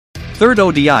third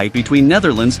ODI between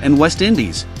Netherlands and West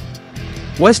Indies.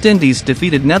 West Indies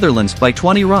defeated Netherlands by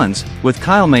 20 runs, with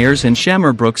Mayers and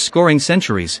Shamarh Brooks scoring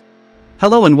centuries.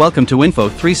 Hello and welcome to Info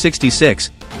 366.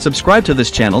 Subscribe to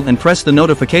this channel and press the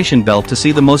notification bell to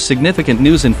see the most significant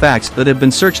news and facts that have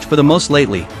been searched for the most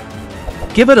lately.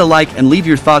 Give it a like and leave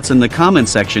your thoughts in the comment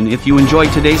section if you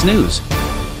enjoyed today's news.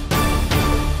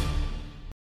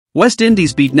 West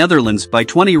Indies beat Netherlands by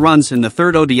 20 runs in the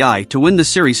third ODI to win the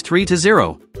series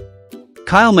 3-0.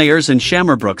 Mayers and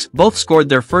Shamarh Brooks both scored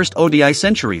their first ODI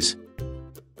centuries.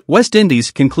 West Indies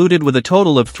concluded with a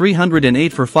total of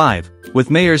 308 for 5, with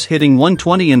Mayers hitting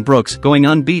 120 and Brooks going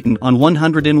unbeaten on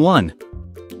 101.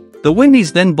 The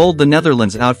Windies then bowled the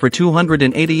Netherlands out for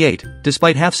 288,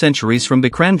 despite half-centuries from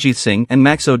Vikramjit Singh and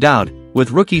Max O'Dowd,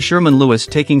 with rookie Shermon Lewis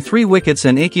taking 3 wickets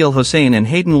and Akeal, Hosein and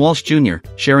Hayden Walsh Jr.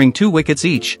 sharing 2 wickets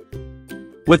each.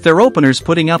 With their openers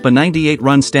putting up a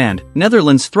 98-run stand,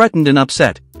 Netherlands threatened an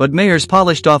upset, but Mayers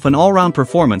polished off an all-round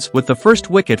performance with the first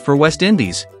wicket for West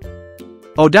Indies.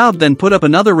 O'Dowd then put up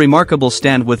another remarkable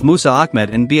stand with Musa,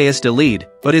 Ahmed and Bas de Leede,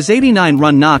 but his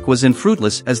 89-run knock was in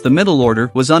fruitless as the middle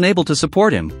order was unable to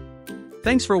support him.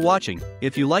 Thanks for watching.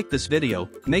 If you liked this video,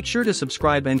 make sure to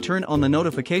subscribe and turn on the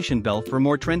notification bell for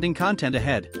more trending content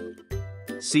ahead.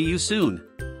 See you soon.